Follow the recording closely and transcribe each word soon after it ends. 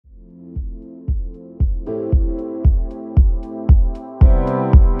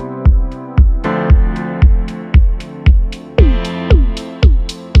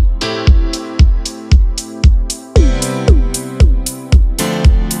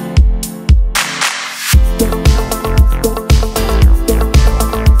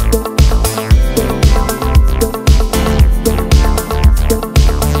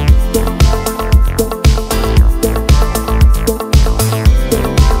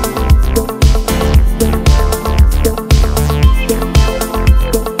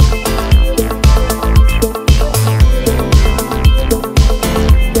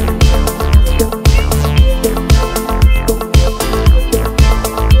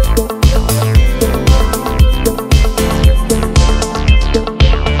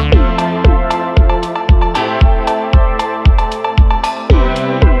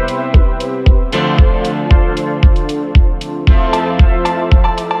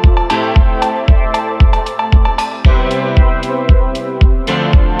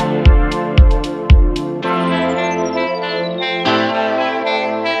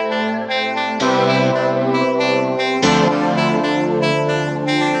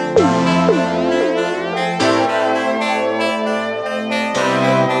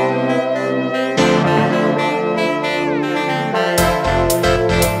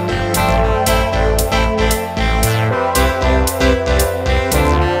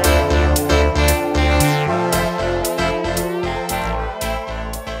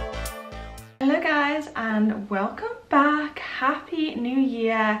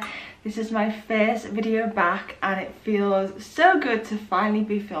here. This is my first video back and it feels so good to finally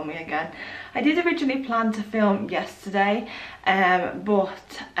be filming again. I did originally plan to film yesterday,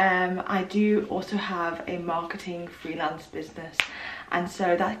 but I do also have a marketing freelance business, and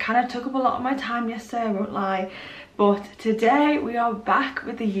so that kind of took up a lot of my time yesterday, I won't lie. But today we are back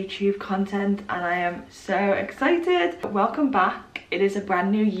with the YouTube content and I am so excited. Welcome back. It is a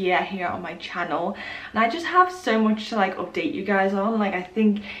brand new year here on my channel and I just have so much to update you guys on. I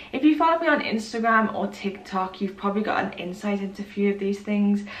think if you follow me on Instagram or TikTok, you've probably got an insight into a few of these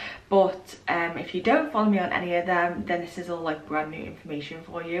things, but if you don't follow me on any of them, then this is all brand new information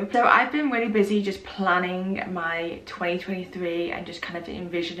for you. So I've been really busy just planning my 2023 and just kind of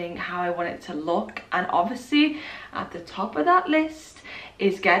envisioning how I want it to look, and obviously at the top of that list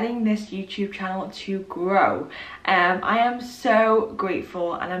is getting this YouTube channel to grow. I am so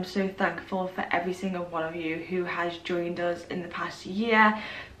grateful and I'm so thankful for every single one of you who has joined us in the past year.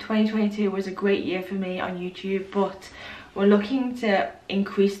 2022 was a great year for me on YouTube, but we're looking to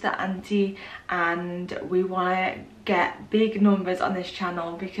increase the ante and we want to get big numbers on this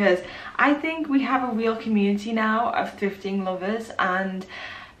channel because I think we have a real community now of thrifting lovers and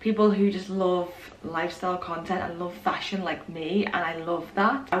people who just love lifestyle content and love fashion like me, and I love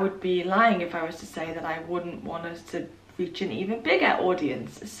that. I would be lying if I was to say that I wouldn't want us to reach an even bigger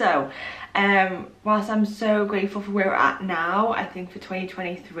audience. So whilst I'm so grateful for where we're at now, I think for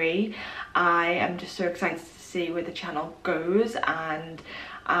 2023 I am just so excited to see where the channel goes, and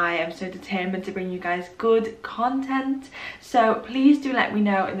I am so determined to bring you guys good content. So please do let me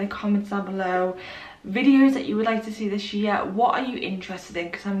know in the comments down below videos that you would like to see this year. What are you interested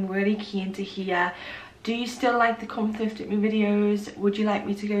in? Because I'm really keen to hear. Do you still like the come thrift with me videos? Would you like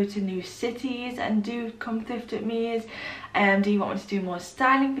me to go to new cities and do come thrift with me's? Do you want me to do more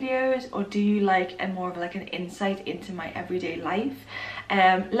styling videos, or do you like a more of an insight into my everyday life?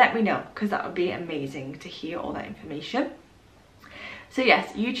 Let me know, because that would be amazing to hear all that information. So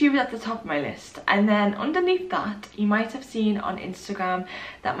yes, YouTube is at the top of my list, and then underneath that you might have seen on Instagram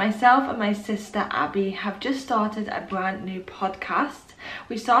that myself and my sister Abby have just started a brand new podcast.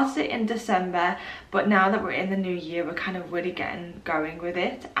 We started it in December, but now that we're in the new year we're kind of really getting going with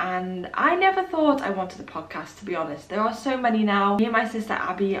it, and I never thought I wanted a podcast, to be honest. There are so many now. Me and my sister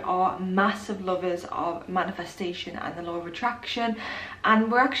Abby are massive lovers of manifestation and the law of attraction, and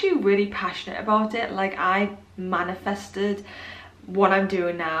we're actually really passionate about it. I manifested what I'm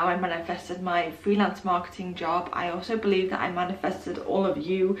doing now. I manifested my freelance marketing job. I also believe that I manifested all of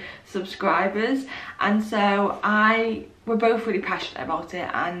you subscribers, and so we're both really passionate about it.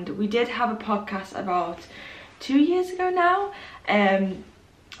 And we did have a podcast about 2 years ago now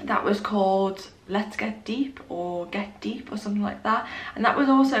that was called Let's Get Deep or Get Deep or something like that, and that was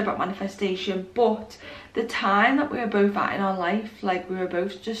also about manifestation. But the time that we were both at in our life, we were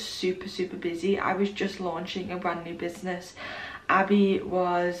both just super busy. I was just launching a brand new business. Abby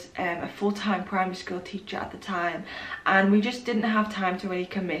was a full-time primary school teacher at the time, and we just didn't have time to really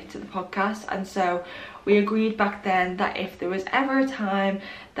commit to the podcast, and so we agreed back then that if there was ever a time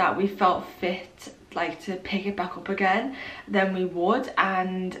that we felt fit to pick it back up again, then we would,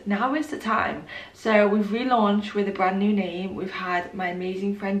 and now is the time. So we've relaunched with a brand new name. We've had my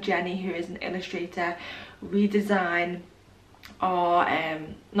amazing friend Jenny, who is an illustrator,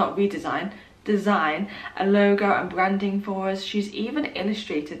 design a logo and branding for us. She's even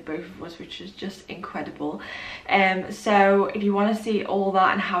illustrated both of us, which is just incredible. So if you want to see all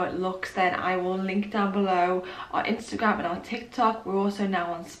that and how it looks, then I will link down below our Instagram and our TikTok. We're also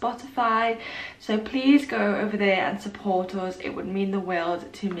now on Spotify, so please go over there and support us. It would mean the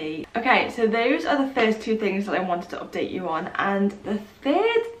world to me. Okay, so those are the first two things that I wanted to update you on, and the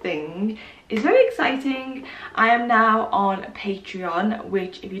third thing is very exciting. I am now on Patreon,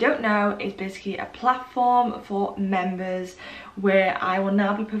 which, if you don't know, is basically a platform for members where I will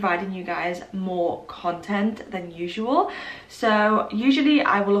now be providing you guys more content than usual. So usually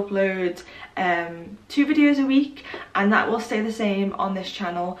I will upload 2 videos a week, and that will stay the same on this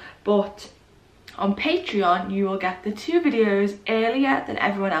channel, but on Patreon you will get the 2 videos earlier than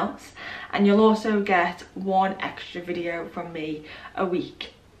everyone else, and you'll also get 1 extra video from me a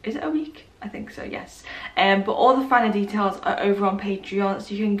week. Is it a week? I think so, yes. But all the finer details are over on Patreon,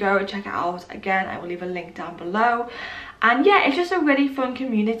 so you can go and check it out. Again, I will leave a link down below. And yeah, it's just a really fun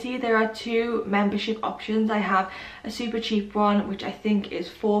community. There are 2 membership options. I have a super cheap one, which I think is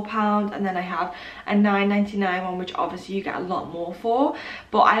 £4, and then I have a £9.99 one, which obviously you get a lot more for.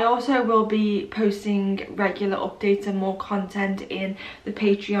 But I also will be posting regular updates and more content in the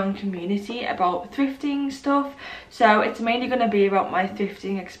Patreon community about thrifting stuff. So it's mainly going to be about my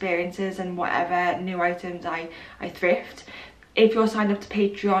thrifting experiences and whatever new items I thrift. if you're signed up to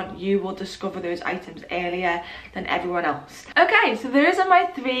Patreon, you will discover those items earlier than everyone else. Okay, so those are my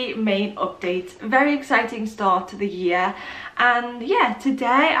 3 main updates. Very exciting start to the year. And yeah,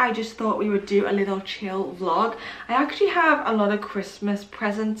 today I just thought we would do a little chill vlog. I actually have a lot of Christmas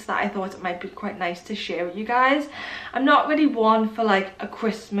presents that I thought it might be quite nice to share with you guys. I'm not really one for like a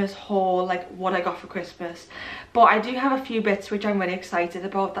Christmas haul, like what I got for Christmas, but I do have a few bits which I'm really excited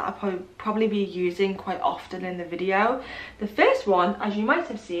about that I'll probably be using quite often in the video. The first one, as you might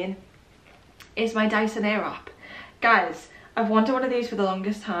have seen, is my Dyson Airwrap. Guys, I've wanted one of these for the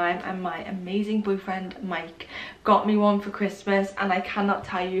longest time, and my amazing boyfriend Mike got me one for Christmas, and I cannot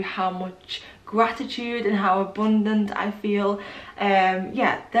tell you how much gratitude and how abundant I feel.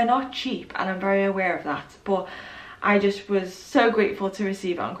 Yeah, they're not cheap and I'm very aware of that, but I just was so grateful to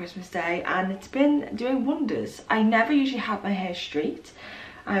receive it on Christmas Day, and it's been doing wonders. I never usually have my hair straight.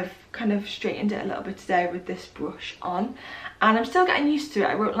 I've kind of straightened it a little bit today with this brush on, and I'm still getting used to it,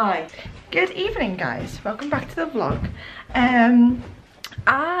 I won't lie. Good evening guys, welcome back to the vlog.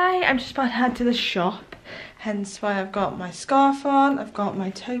 I am just about to head to the shop, hence why I've got my scarf on, I've got my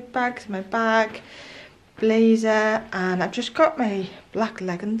tote bags, my bag, blazer, and I've just got my black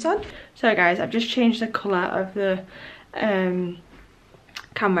leggings on. So guys, I've just changed the colour of the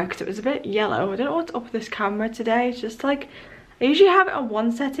camera because it was a bit yellow. I don't know what's up with this camera today. It's just like, I usually have it on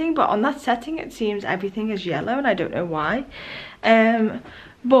one setting, but on that setting it seems everything is yellow and I don't know why.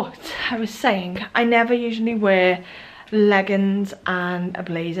 But I was saying, I never usually wear leggings and a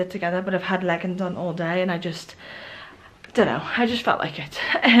blazer together, but I've had leggings on all day and I just don't know, I just felt like it.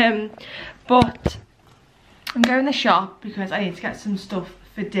 But I'm going to the shop because I need to get some stuff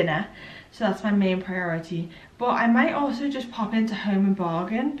for dinner, so that's my main priority. But I might also just pop into Home and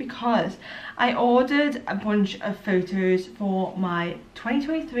Bargain because I ordered a bunch of photos for my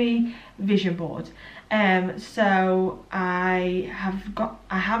 2023 vision board. So I haven't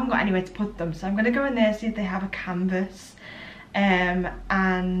got anywhere to put them, so I'm going to go in there, see if they have a canvas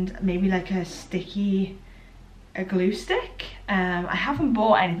and maybe like a glue stick. I haven't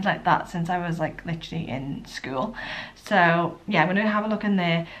bought anything like that since I was like literally in school, so yeah, I'm gonna have a look in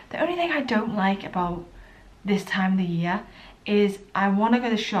there. The only thing I don't like about this time of the year is I want to go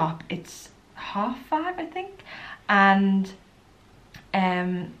to the shop, it's 5:30 I think, and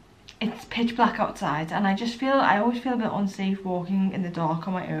it's pitch black outside, and I always feel a bit unsafe walking in the dark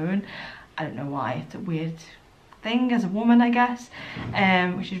on my own. I don't know why, it's a weird thing as a woman I guess,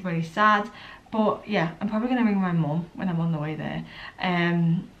 which is really sad. But yeah, I'm probably going to ring my mum when I'm on the way there.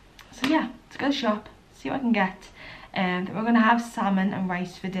 So yeah, let's go to the shop, see what I can get. We're going to have salmon and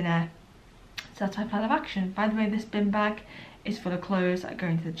rice for dinner. So that's my plan of action. By the way, this bin bag is full of clothes that are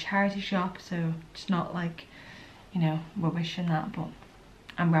going to the charity shop. So it's not like, you know, rubbish and that, but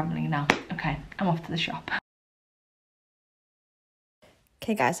I'm rambling now. Okay, I'm off to the shop.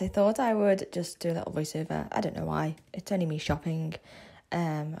 Okay guys, I thought I would just do a little voiceover. I don't know why, it's only me shopping.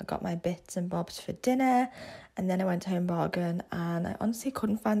 I got my bits and bobs for dinner, and then I went to Home Bargain, and I honestly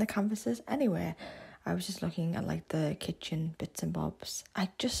couldn't find the canvases anywhere. I was just looking at like the kitchen bits and bobs. I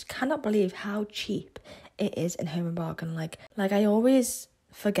just cannot believe how cheap it is in Home Bargain. Like I always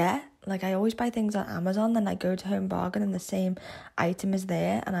forget, like I always buy things on Amazon, then I go to Home Bargain and the same item is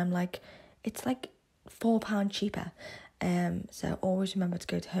there, and I'm like, it's like £4 cheaper. So always remember to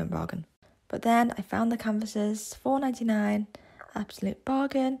go to Home Bargain. But then I found the canvases, £4.99. Absolute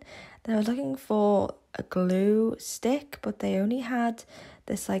bargain. They were looking for a glue stick, but they only had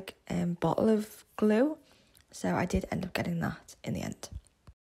this like bottle of glue, so I did end up getting that in the end.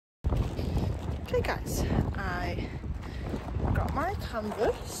 Okay guys, I got my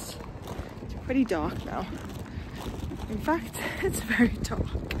canvas. It's pretty dark now. In fact, it's very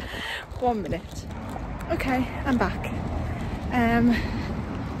dark. 1 minute. Okay, I'm back.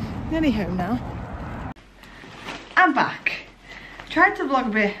 Nearly home now. I'm back. Tried to vlog a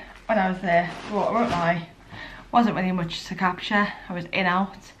bit when I was there, but I won't lie, wasn't really much to capture. I was in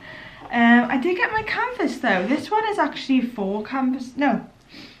out. I did get my canvas though. This one is actually 3.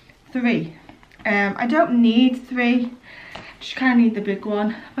 I don't need 3, just kind of need the big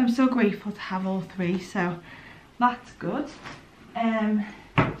one. I'm so grateful to have all 3, so that's good. And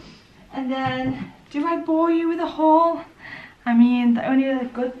then, do I bore you with a haul? I mean, the only other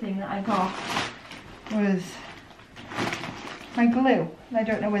good thing that I got was my glue, and I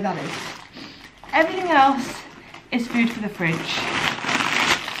don't know where that is. Everything else is food for the fridge.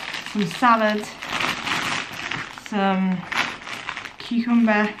 Some salad, some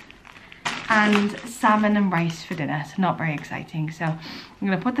cucumber, and salmon and rice for dinner. So not very exciting. So I'm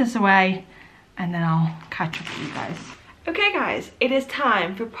gonna put this away and then I'll catch up with you guys. Okay guys, it is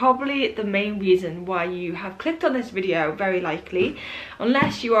time for probably the main reason why you have clicked on this video, very likely,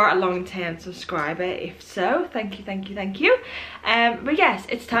 unless you are a long-term subscriber. If so, thank you, thank you, thank you. But yes,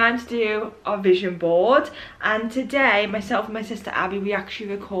 it's time to do our vision board, and today myself and my sister Abby, we actually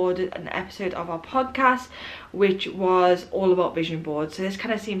recorded an episode of our podcast which was all about vision boards, so this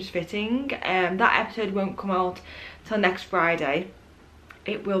kind of seems fitting. That episode won't come out till next Friday.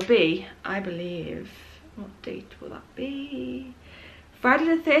 It will be, I believe, what date will that be? Friday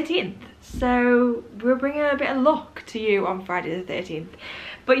the 13th. So we're bringing a bit of luck to you on Friday the 13th.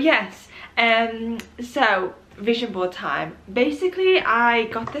 But yes, so vision board time. Basically, I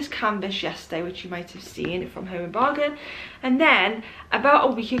got this canvas yesterday, which you might have seen from Home and Bargain, and then about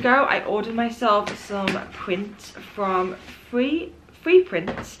a week ago I ordered myself some prints from Free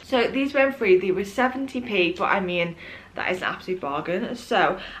Prints. So these weren't free, they were 70p, but I mean, that is an absolute bargain.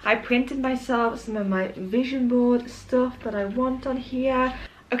 So I printed myself some of my vision board stuff that I want on here.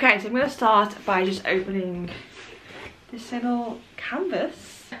 Okay, so I'm going to start by just opening this little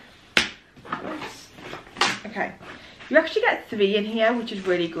canvas. Okay, you actually get 3 in here, which is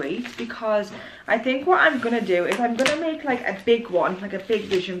really great, because I think what I'm going to do is I'm going to make like a big one, like a big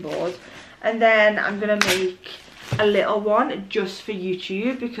vision board, and then I'm going to make a little one just for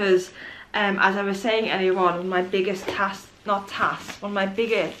YouTube, because as I was saying earlier on, one of my biggest one of my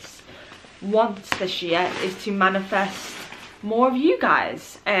biggest wants this year is to manifest more of you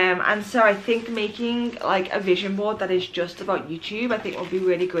guys, and so I think making like a vision board that is just about YouTube, I think will be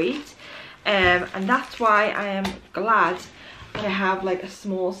really great, and that's why I am glad that I have like a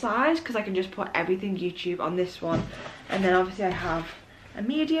small size, because I can just put everything YouTube on this one, and then obviously I have a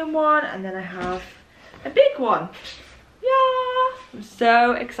medium one, and then I have a big one. Yeah, I'm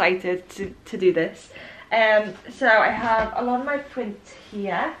so excited to do this. So I have a lot of my prints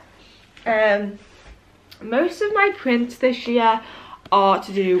here. Most of my prints this year are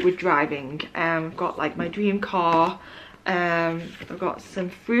to do with driving. I've got like my dream car. I've got some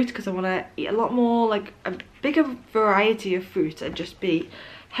fruit, because I want to eat a lot more, like a bigger variety of fruit, and just be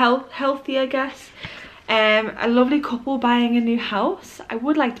healthy, I guess. A lovely couple buying a new house. I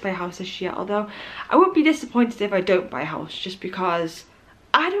would like to buy a house this year, although I would be disappointed if I don't buy a house, just because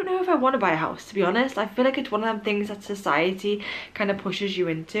I don't know if I want to buy a house, to be honest. I feel like it's one of them things that society kind of pushes you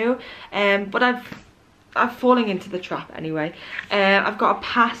into, but I've fallen into the trap anyway. I've got a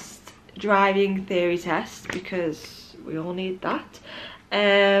past driving theory test, because we all need that.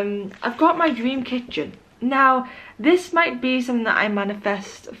 I've got my dream kitchen. Now this might be something that I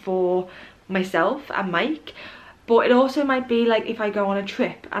manifest for myself and Mike, but it also might be like if I go on a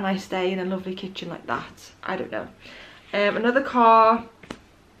trip and I stay in a lovely kitchen like that. I don't know. Another car,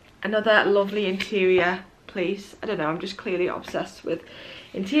 another lovely interior place. I don't know, I'm just clearly obsessed with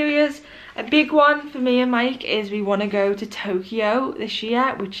interiors. A big one for me and Mike is we want to go to Tokyo this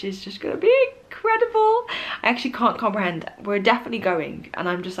year, which is just gonna be incredible. I actually can't comprehend. We're definitely going, and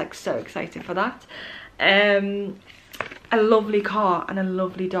I'm just like so excited for that. A lovely car and a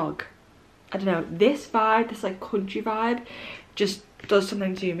lovely dog. I don't know, this vibe, this like country vibe, just does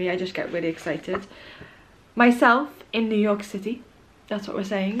something to me. I just get really excited. Myself in New York City, that's what we're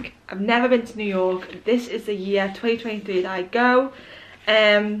saying. I've never been to New York. This is the year 2023 that I go.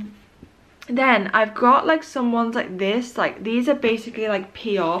 Then I've got like some ones like this, like these are basically like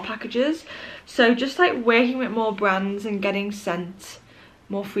PR packages. So just like working with more brands and getting sent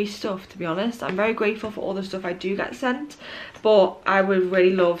more free stuff, to be honest. I'm very grateful for all the stuff I do get sent, but I would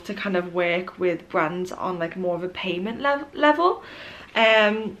really love to kind of work with brands on like more of a payment level.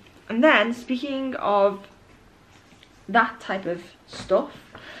 And then speaking of that type of stuff,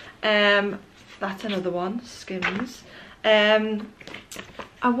 that's another one, Skims. I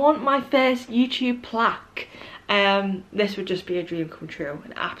want my first YouTube plaque. This would just be a dream come true,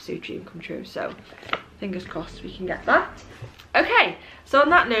 an absolute dream come true, so fingers crossed we can get that. Okay, so on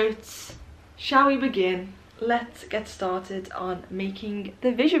that note, shall we begin? Let's get started on making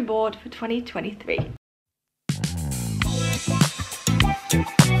the vision board for 2023.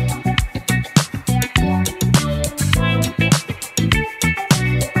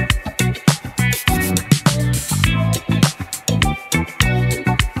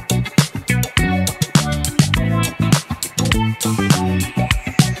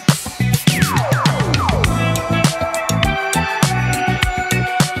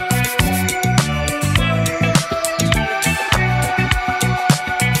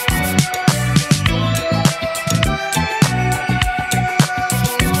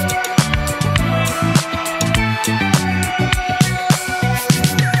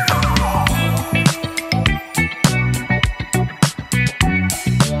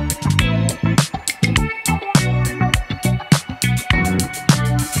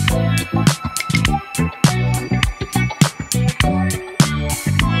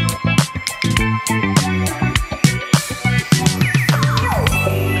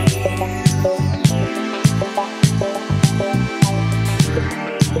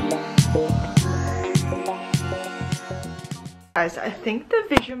 Guys, I think the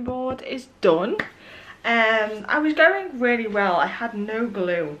vision board is done. I was going really well. I had no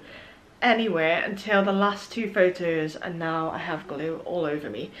glue anywhere until the last two photos, and now I have glue all over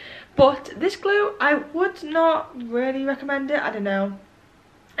me. But this glue, I would not really recommend it. I don't know.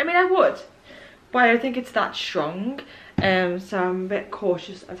 I mean, I would, but I don't think it's that strong. So I'm a bit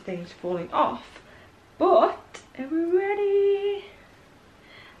cautious of things falling off. But are we ready?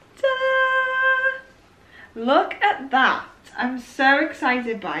 Ta-da! Look at that. I'm so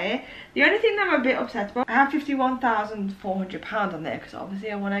excited by it. The only thing that I'm a bit upset about, I have £51,400 on there because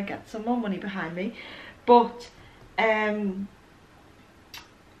obviously I want to get some more money behind me. But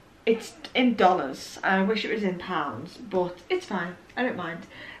it's in dollars. I wish it was in pounds, but it's fine. I don't mind.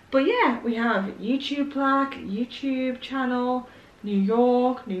 But yeah, we have YouTube plaque, YouTube channel, New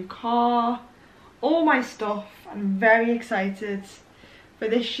York, new car, all my stuff. I'm very excited for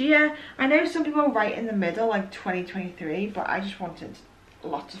this year. I know some people are right in the middle, like 2023, but I just wanted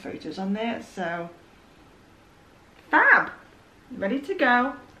lots of photos on there, so fab, ready to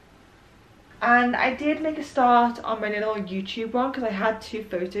go. And I did make a start on my little YouTube one because I had 2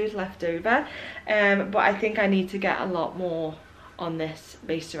 photos left over, but I think I need to get a lot more on this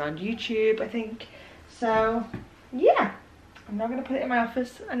based around YouTube, I think. So yeah, I'm now going to put it in my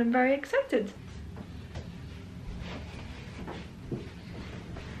office and I'm very excited.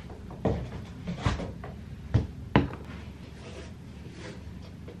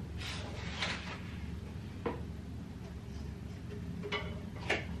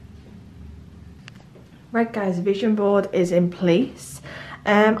 Right guys, vision board is in place.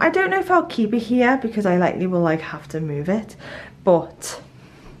 I don't know if I'll keep it here because I likely will like have to move it, but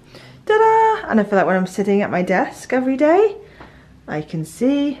ta-da! And I feel like when I'm sitting at my desk every day, I can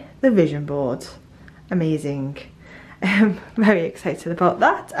see the vision board. Amazing. I'm very excited about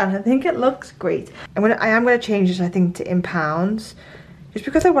that, and I think it looks great. I am gonna change it, I think, to in pounds, just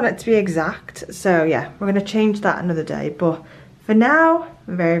because I want it to be exact. So yeah, we're gonna change that another day, but for now,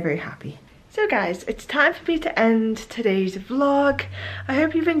 I'm very, very happy. So guys, it's time for me to end today's vlog. I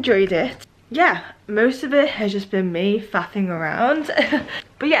hope you've enjoyed it. Yeah, most of it has just been me faffing around.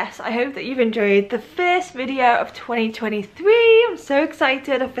 But yes, I hope that you've enjoyed the first video of 2023. I'm so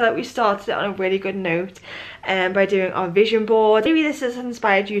excited. I feel like we started it on a really good note by doing our vision board. Maybe this has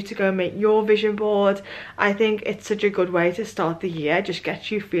inspired you to go and make your vision board. I think it's such a good way to start the year. Just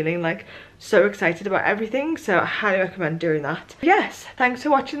gets you feeling like so excited about everything, so I highly recommend doing that. Yes, thanks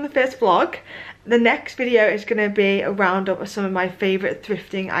for watching the first vlog. The next video is going to be a roundup of some of my favourite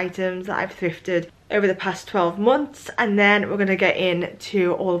thrifting items that I've thrifted over the past 12 months, and then we're going to get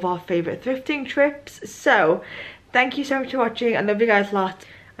into all of our favourite thrifting trips. So thank you so much for watching. I love you guys a lot,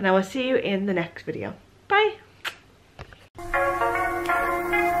 and I will see you in the next video. Bye.